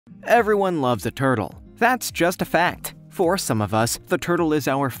Everyone loves a turtle. That's just a fact. For some of us, the turtle is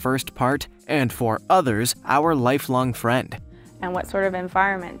our first part, and for others, our lifelong friend. And what sort of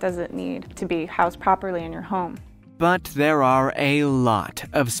environment does it need to be housed properly in your home? But there are a lot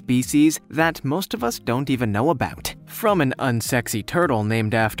of species that most of us don't even know about. From an unsexy turtle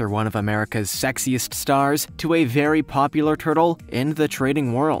named after one of America's sexiest stars to a very popular turtle in the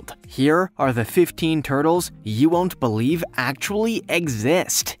trading world. Here are the 15 turtles you won't believe actually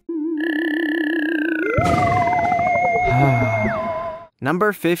exist.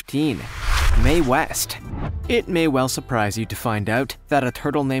 Number 15. Mae West. It may well surprise you to find out that a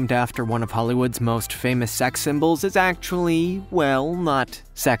turtle named after one of Hollywood's most famous sex symbols is actually, well, not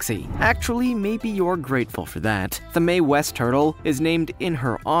sexy. Actually, maybe you're grateful for that. The Mae West turtle is named in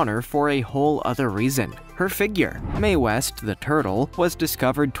her honor for a whole other reason. Her figure. Mae West, the turtle, was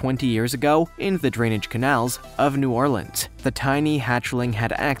discovered 20 years ago in the drainage canals of New Orleans. The tiny hatchling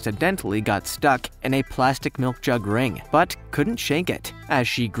had accidentally got stuck in a plastic milk jug ring, but couldn't shake it. As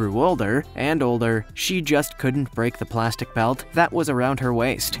she grew older and older, she just couldn't break the plastic belt that was around her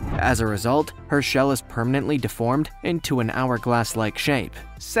waist. As a result, her shell is permanently deformed into an hourglass-like shape.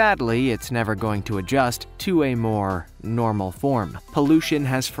 Sadly, it's never going to adjust to a more normal form. Pollution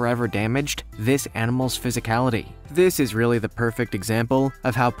has forever damaged this animal's physicality. This is really the perfect example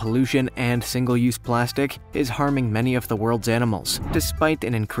of how pollution and single-use plastic is harming many of the world's animals. Despite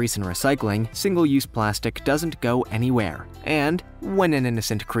an increase in recycling, single-use plastic doesn't go anywhere. And when an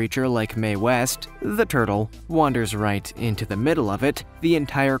innocent creature like Mae West, the turtle, wanders right into the middle of it, the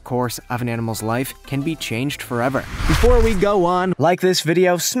entire course of an animal's life can be changed forever. Before we go on, like this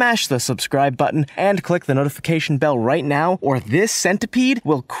video, smash the subscribe button and click the notification bell right now, or this centipede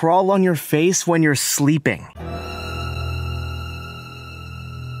will crawl on your face when you're sleeping.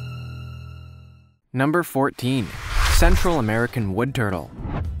 Number 14. Central American wood turtle.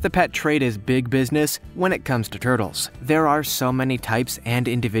 The pet trade is big business when it comes to turtles. There are so many types and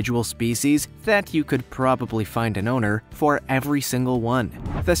individual species that you could probably find an owner for every single one.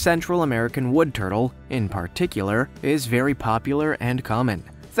 The Central American wood turtle, in particular, is very popular and common.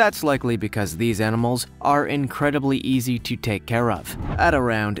 That's likely because these animals are incredibly easy to take care of. At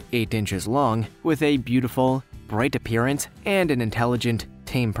around 8 inches long, with a beautiful, bright appearance and an intelligent,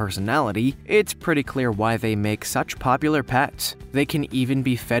 tame personality, it's pretty clear why they make such popular pets. They can even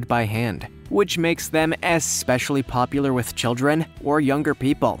be fed by hand, which makes them especially popular with children or younger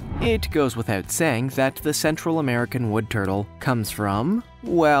people. It goes without saying that the Central American wood turtle comes from,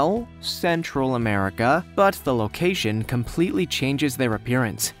 well, Central America, but the location completely changes their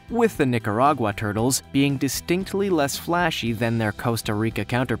appearance, with the Nicaragua turtles being distinctly less flashy than their Costa Rica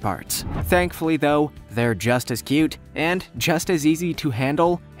counterparts. Thankfully though, they're just as cute and just as easy to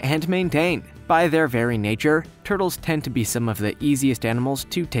handle and maintain. By their very nature, turtles tend to be some of the easiest animals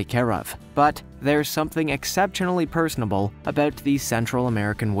to take care of. But there's something exceptionally personable about the Central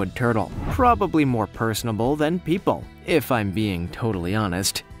American wood turtle. Probably more personable than people, if I'm being totally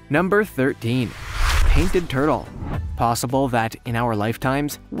honest. Number 13. Painted turtle. Possible that in our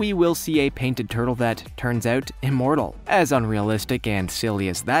lifetimes, we will see a painted turtle that turns out immortal. As unrealistic and silly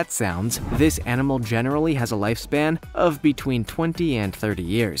as that sounds, this animal generally has a lifespan of between 20 and 30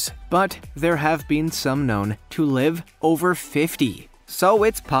 years. But there have been some known to live over 50. So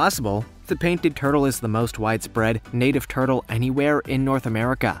it's possible. The painted turtle is the most widespread native turtle anywhere in North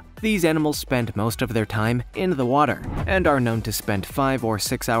America. These animals spend most of their time in the water and are known to spend 5 or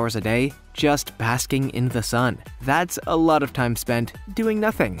 6 hours a day just basking in the sun. That's a lot of time spent doing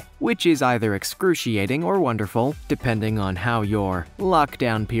nothing, which is either excruciating or wonderful, depending on how your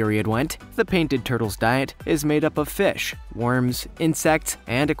lockdown period went. The painted turtle's diet is made up of fish, worms, insects,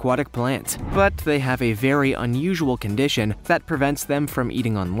 and aquatic plants, but they have a very unusual condition that prevents them from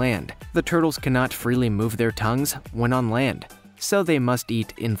eating on land. The turtles cannot freely move their tongues when on land, so they must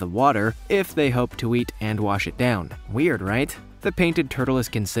eat in the water if they hope to eat and wash it down. Weird, right? The painted turtle is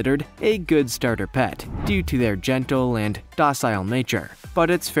considered a good starter pet due to their gentle and docile nature,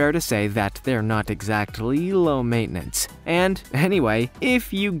 but it's fair to say that they're not exactly low maintenance. And anyway,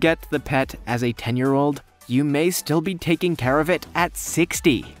 if you get the pet as a 10-year-old, you may still be taking care of it at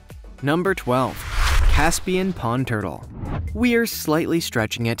 60. Number 12. Caspian pond turtle. We're slightly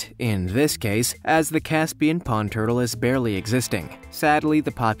stretching it in this case, as the Caspian pond turtle is barely existing. Sadly,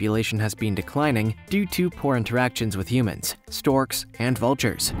 the population has been declining due to poor interactions with humans, storks, and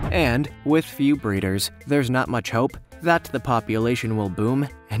vultures. And with few breeders, there's not much hope that the population will boom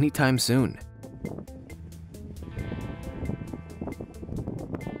anytime soon.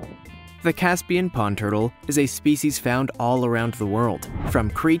 The Caspian pond turtle is a species found all around the world, from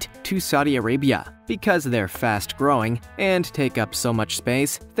Crete to Saudi Arabia. Because they're fast-growing and take up so much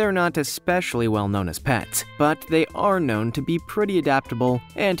space, they're not especially well known as pets, but they are known to be pretty adaptable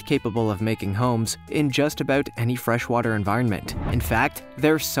and capable of making homes in just about any freshwater environment. In fact,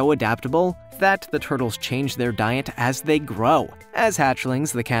 they're so adaptable that the turtles change their diet as they grow. As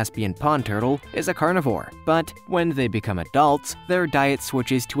hatchlings, the Caspian pond turtle is a carnivore, but when they become adults, their diet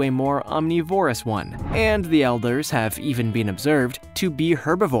switches to a more omnivorous one, and the elders have even been observed to be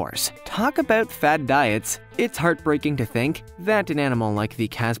herbivores. Talk about fad diets. It's heartbreaking to think that an animal like the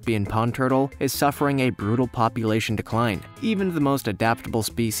Caspian pond turtle is suffering a brutal population decline. Even the most adaptable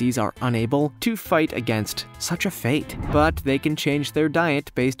species are unable to fight against such a fate, but they can change their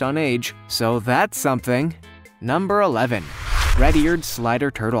diet based on age, so that's something. Number 11. Red-eared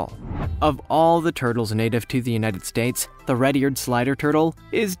slider turtle. Of all the turtles native to the United States, the red-eared slider turtle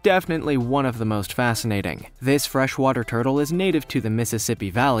is definitely one of the most fascinating. This freshwater turtle is native to the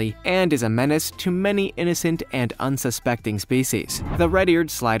Mississippi Valley and is a menace to many innocent and unsuspecting species. The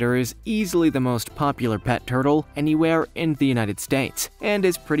red-eared slider is easily the most popular pet turtle anywhere in the United States, and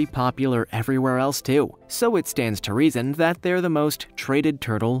is pretty popular everywhere else too, so it stands to reason that they're the most traded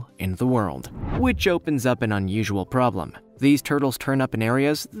turtle in the world. Which opens up an unusual problem. These turtles turn up in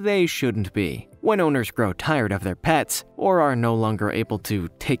areas they shouldn't be. When owners grow tired of their pets or are no longer able to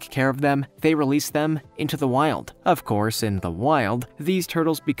take care of them, they release them into the wild. Of course, in the wild, these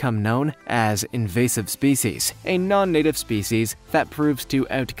turtles become known as invasive species, a non-native species that proves to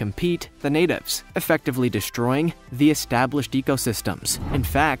outcompete the natives, effectively destroying the established ecosystems. In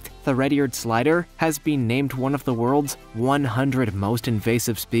fact, the red-eared slider has been named one of the world's 100 most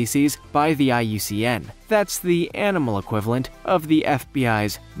invasive species by the IUCN. That's the animal equivalent of the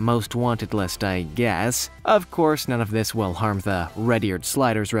FBI's most wanted list, I guess. Of course, none of this will harm the red-eared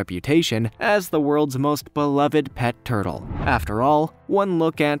slider's reputation as the world's most beloved pet turtle. After all, one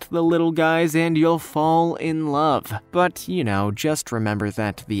look at the little guys and you'll fall in love. But, just remember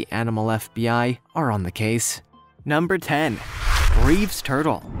that the animal FBI are on the case. Number 10. Reeves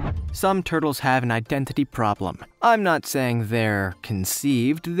turtle. Some turtles have an identity problem. I'm not saying they're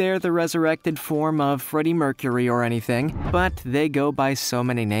conceived, they're the resurrected form of Freddie Mercury or anything, but they go by so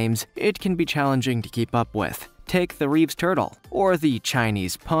many names, it can be challenging to keep up with. Take the Reeves turtle, or the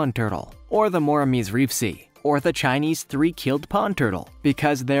Chinese pond turtle, or the Moramese reefsea, or the Chinese three-keeled pond turtle,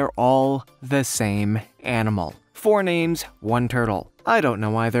 because they're all the same animal. 4 names, 1 turtle. I don't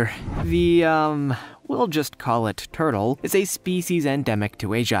know either. We'll just call it turtle, is a species endemic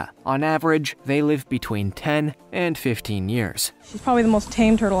to Asia. On average, they live between 10 and 15 years. She's probably the most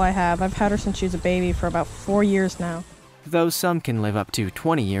tame turtle I have. I've had her since she was a baby for about 4 years now. Though some can live up to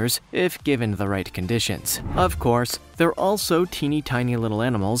 20 years if given the right conditions. Of course, they're also teeny tiny little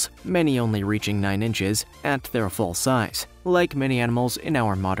animals, many only reaching 9 inches at their full size. Like many animals in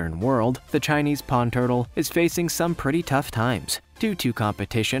our modern world, the Chinese pond turtle is facing some pretty tough times. Due to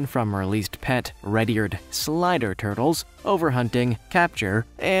competition from released pet red-eared slider turtles, overhunting, capture,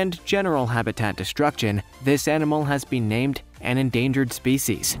 and general habitat destruction, this animal has been named an endangered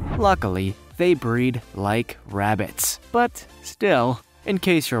species. Luckily, they breed like rabbits. But still, in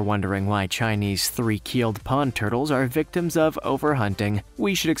case you're wondering why Chinese three-keeled pond turtles are victims of overhunting,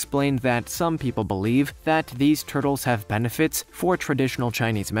 we should explain that some people believe that these turtles have benefits for traditional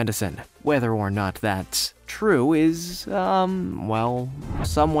Chinese medicine. Whether or not that's true is, well,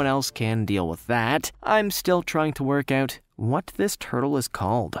 someone else can deal with that. I'm still trying to work out what this turtle is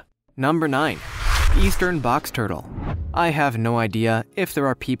called. Number 9. Eastern box turtle. I have no idea if there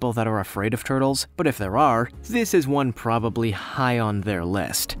are people that are afraid of turtles, but if there are, this is one probably high on their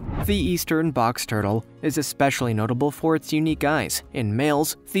list. The eastern box turtle is especially notable for its unique eyes. In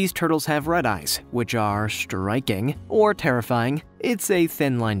males, these turtles have red eyes, which are striking or terrifying. It's a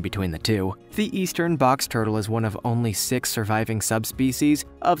thin line between the two. The eastern box turtle is one of only 6 surviving subspecies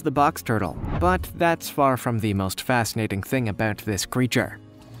of the box turtle, but that's far from the most fascinating thing about this creature.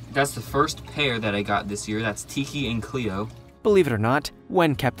 That's the first pair that I got this year. That's Tiki and Cleo. Believe it or not,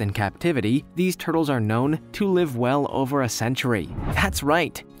 when kept in captivity, these turtles are known to live well over a century. That's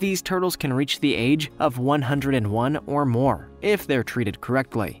right, these turtles can reach the age of 101 or more, if they're treated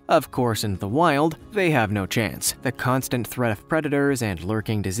correctly. Of course, in the wild, they have no chance. The constant threat of predators and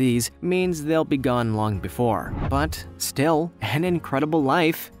lurking disease means they'll be gone long before. But still, an incredible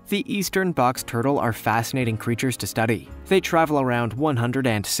life. The eastern box turtle are fascinating creatures to study. They travel around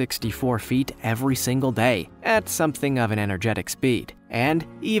 164 feet every single day, at something of an energetic speed. And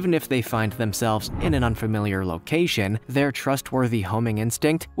even if they find themselves in an unfamiliar location, their trustworthy homing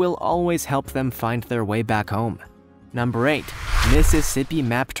instinct will always help them find their way back home. Number 8. Mississippi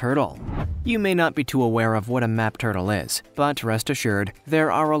map turtle. You may not be too aware of what a map turtle is, but rest assured,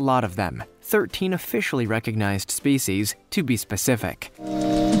 there are a lot of them. 13 officially recognized species, to be specific.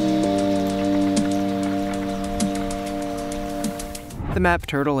 The map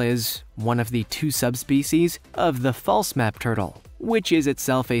turtle is one of the 2 subspecies of the false map turtle, which is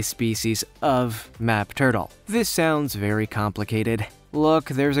itself a species of map turtle. This sounds very complicated. Look,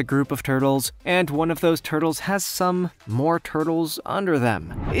 there's a group of turtles, and one of those turtles has some more turtles under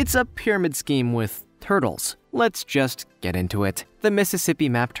them. It's a pyramid scheme with turtles. Let's just get into it. The Mississippi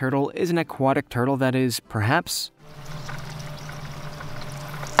map turtle is an aquatic turtle that is perhaps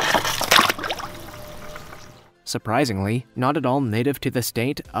surprisingly, not at all native to the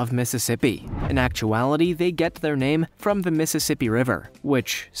state of Mississippi. In actuality, they get their name from the Mississippi River,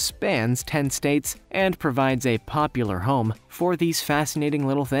 which spans 10 states and provides a popular home for these fascinating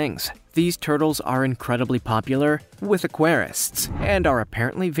little things. These turtles are incredibly popular with aquarists and are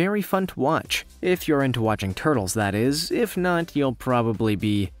apparently very fun to watch. If you're into watching turtles, that is. If not, you'll probably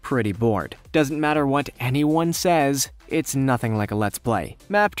be pretty bored. Doesn't matter what anyone says, it's nothing like a Let's Play.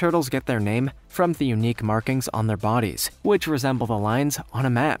 Map turtles get their name from the unique markings on their bodies, which resemble the lines on a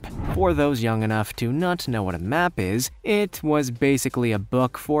map. For those young enough to not know what a map is, it was basically a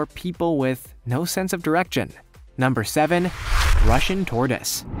book for people with no sense of direction. Number 7. Russian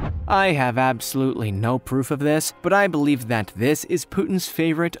tortoise. I have absolutely no proof of this, but I believe that this is Putin's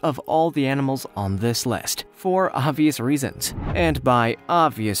favorite of all the animals on this list, for obvious reasons. And by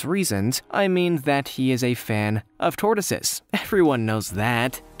obvious reasons, I mean that he is a fan of tortoises. Everyone knows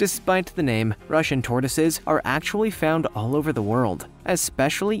that. Despite the name, Russian tortoises are actually found all over the world,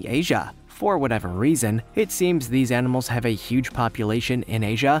 especially Asia. For whatever reason, it seems these animals have a huge population in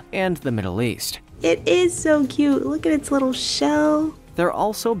Asia and the Middle East. It is so cute. Look at its little shell. They're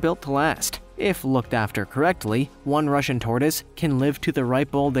also built to last. If looked after correctly, one Russian tortoise can live to the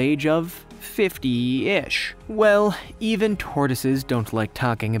ripe old age of 50-ish. Well, even tortoises don't like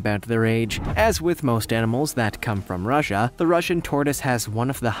talking about their age. As with most animals that come from Russia, the Russian tortoise has one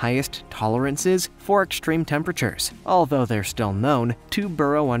of the highest tolerances for extreme temperatures, although they're still known to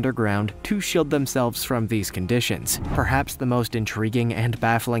burrow underground to shield themselves from these conditions. Perhaps the most intriguing and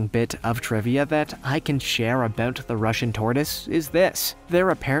baffling bit of trivia that I can share about the Russian tortoise is this.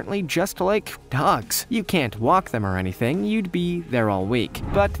 They're apparently just like dogs. You can't walk them or anything, you'd be there all week.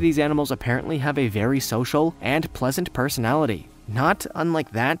 But these animals apparently have a very social and pleasant personality, not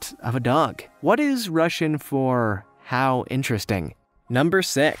unlike that of a dog. What is Russian for how interesting? Number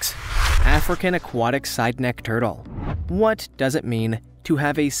 6. African aquatic side-neck turtle. What does it mean to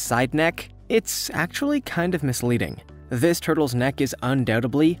have a side neck? It's actually kind of misleading. This turtle's neck is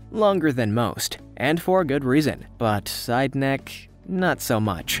undoubtedly longer than most, and for a good reason, but side neck, not so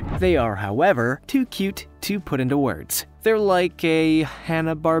much. They are, however, too cute to put into words. They're like a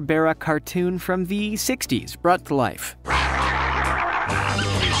Hanna-Barbera cartoon from the 60s brought to life.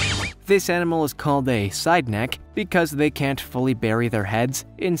 This animal is called a side neck because they can't fully bury their heads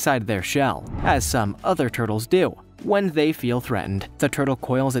inside their shell, as some other turtles do. When they feel threatened, the turtle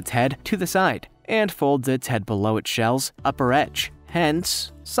coils its head to the side and folds its head below its shell's upper edge,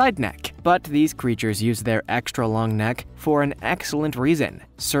 hence side neck. But these creatures use their extra long neck for an excellent reason: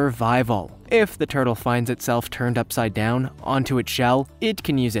 survival. If the turtle finds itself turned upside down onto its shell, it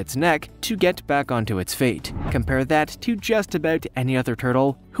can use its neck to get back onto its feet. Compare that to just about any other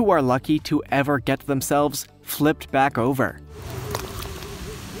turtle who are lucky to ever get themselves flipped back over.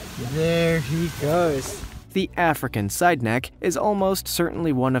 There he goes. The African side neck is almost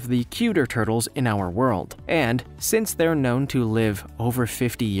certainly one of the cuter turtles in our world, and since they're known to live over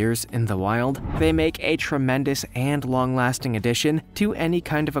 50 years in the wild, they make a tremendous and long-lasting addition to any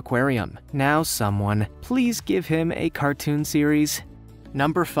kind of aquarium. Now someone, please give him a cartoon series.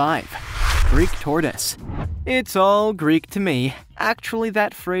 Number 5. Greek tortoise. It's all Greek to me. Actually,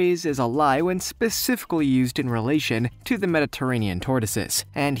 that phrase is a lie when specifically used in relation to the Mediterranean tortoises,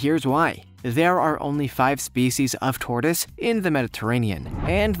 and here's why. There are only 5 species of tortoise in the Mediterranean,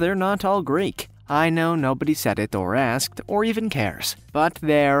 and they're not all Greek. I know nobody said it or asked or even cares, but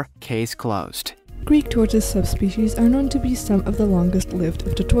there, case closed. Greek tortoise subspecies are known to be some of the longest-lived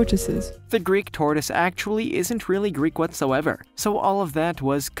of the tortoises. The Greek tortoise actually isn't really Greek whatsoever, so all of that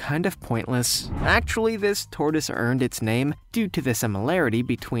was kind of pointless. Actually, this tortoise earned its name due to the similarity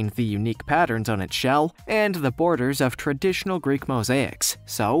between the unique patterns on its shell and the borders of traditional Greek mosaics.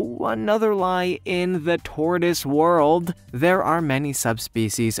 So, another lie in the tortoise world. There are many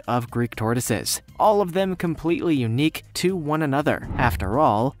subspecies of Greek tortoises, all of them completely unique to one another. After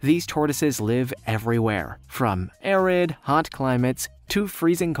all, these tortoises live everywhere, from arid, hot climates to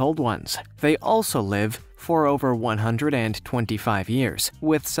freezing cold ones. They also live for over 125 years,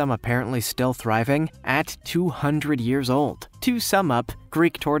 with some apparently still thriving at 200 years old. To sum up,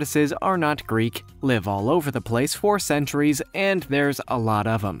 Greek tortoises are not Greek, live all over the place for centuries, and there's a lot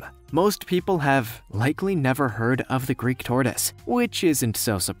of them. Most people have likely never heard of the Greek tortoise, which isn't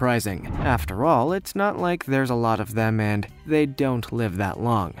so surprising. After all, it's not like there's a lot of them and they don't live that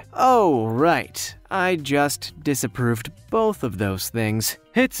long. Oh, right. I just disapproved both of those things.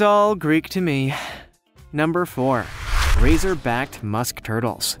 It's all Greek to me. Number 4. Razor-backed musk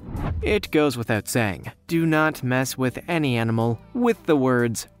turtles. It goes without saying, do not mess with any animal with the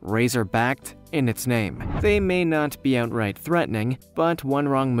words razor-backed in its name. They may not be outright threatening, but one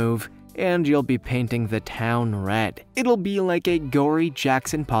wrong move and you'll be painting the town red. It'll be like a gory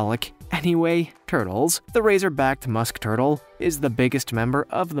Jackson Pollock. Anyway, turtles. The razor-backed musk turtle is the biggest member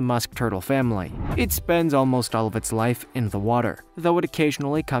of the musk turtle family. It spends almost all of its life in the water, though it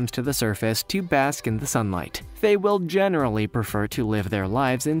occasionally comes to the surface to bask in the sunlight. They will generally prefer to live their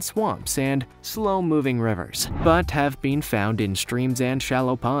lives in swamps and slow-moving rivers, but have been found in streams and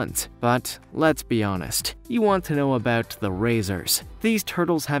shallow ponds. But let's be honest, you want to know about the razors. These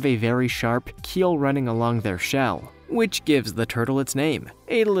turtles have a very sharp keel running along their shell, which gives the turtle its name.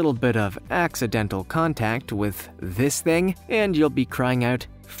 A little bit of accidental contact with this thing, and you'll be crying out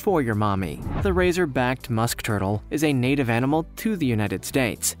for your mommy. The razor-backed musk turtle is a native animal to the United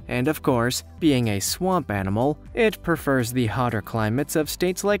States, and of course, being a swamp animal, it prefers the hotter climates of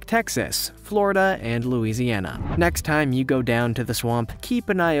states like Texas, Florida, and Louisiana. Next time you go down to the swamp, keep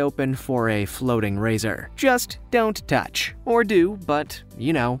an eye open for a floating razor. Just don't touch, or do, but,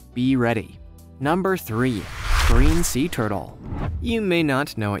 be ready. Number 3. Green sea turtle. You may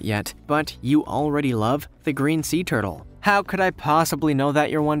not know it yet, but you already love the green sea turtle. How could I possibly know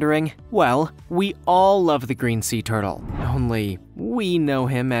that, you're wondering? Well, we all love the green sea turtle, only we know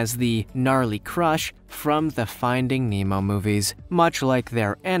him as the gnarly crush from the Finding Nemo movies. Much like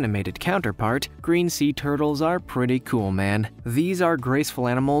their animated counterpart, green sea turtles are pretty cool, man. These are graceful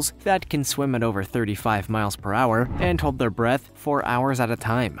animals that can swim at over 35 miles per hour and hold their breath for hours at a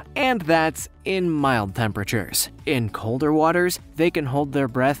time. And that's in mild temperatures. In colder waters, they can hold their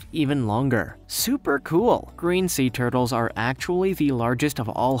breath even longer. Super cool. Green sea turtles are actually the largest of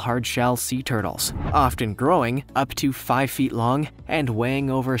all hard-shell sea turtles, often growing up to 5 feet long and weighing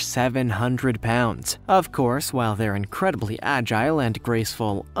over 700 pounds. Of course, while they're incredibly agile and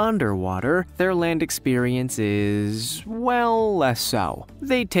graceful underwater, their land experience is, well, less so.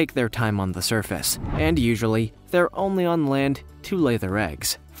 They take their time on the surface, and usually, they're only on land to lay their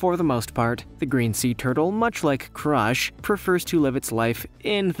eggs. For the most part, the green sea turtle, much like Crush, prefers to live its life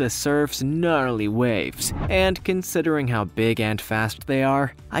in the surf's gnarly waves. And considering how big and fast they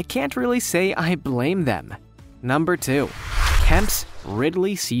are, I can't really say I blame them. Number 2. Kemp's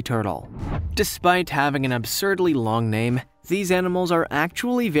Ridley Sea Turtle. Despite having an absurdly long name, these animals are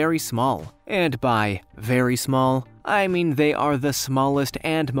actually very small. And by very small, I mean they are the smallest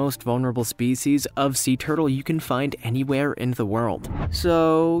and most vulnerable species of sea turtle you can find anywhere in the world.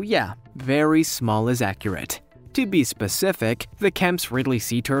 So yeah, very small is accurate. To be specific, the Kemp's Ridley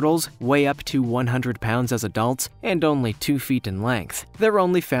sea turtles weigh up to 100 pounds as adults and only 2 feet in length. They're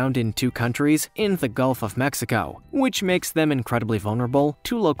only found in 2 countries in the Gulf of Mexico, which makes them incredibly vulnerable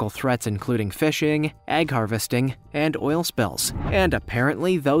to local threats including fishing, egg harvesting, and oil spills. And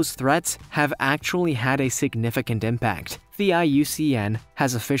apparently those threats have actually had a significant impact. The IUCN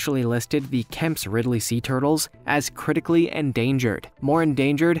has officially listed the Kemp's Ridley sea turtles as critically endangered, more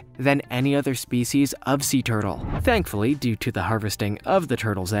endangered than any other species of sea turtle. Thankfully, due to the harvesting of the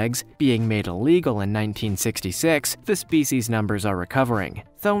turtle's eggs being made illegal in 1966, the species numbers are recovering,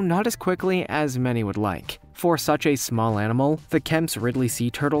 though not as quickly as many would like. For such a small animal, the Kemp's Ridley sea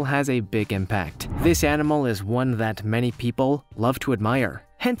turtle has a big impact. This animal is one that many people love to admire,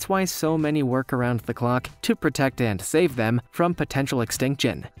 hence why so many work around the clock to protect and save them from potential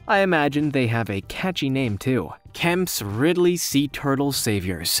extinction. I imagine they have a catchy name too. Kemp's Ridley Sea Turtle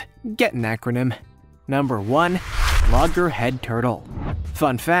Saviors. Get an acronym. Number 1. Loggerhead turtle.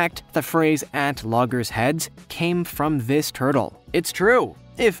 Fun fact, the phrase "at loggers' heads" came from this turtle. It's true.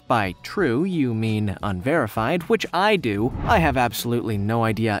 If by true you mean unverified, which I do, I have absolutely no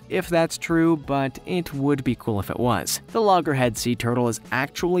idea if that's true, but it would be cool if it was. The loggerhead sea turtle is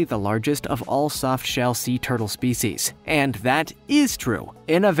actually the largest of all soft-shell sea turtle species. And that is true.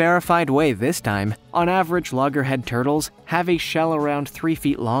 In a verified way this time, on average loggerhead turtles have a shell around 3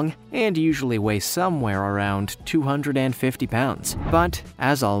 feet long and usually weigh somewhere around 250 pounds. But,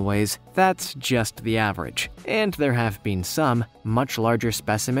 as always, that's just the average. And there have been some much larger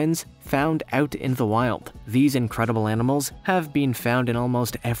specimens found out in the wild. These incredible animals have been found in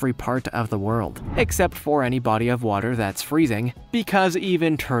almost every part of the world, except for any body of water that's freezing, because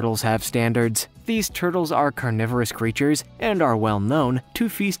even turtles have standards. These turtles are carnivorous creatures and are well known to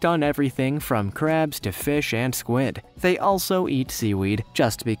feast on everything from crabs to fish and squid. They also eat seaweed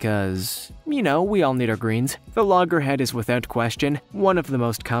just because, you know, we all need our greens. The loggerhead is without question one of the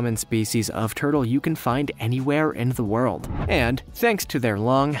most common species of turtle you can find anywhere in the world. And thanks to their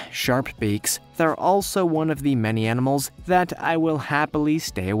long, sharp beaks, they're also one of the many animals that I will happily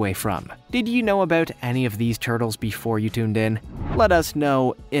stay away from. Did you know about any of these turtles before you tuned in? Let us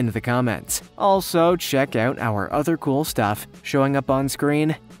know in the comments. Also, check out our other cool stuff showing up on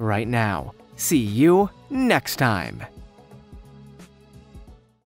screen right now. See you next time!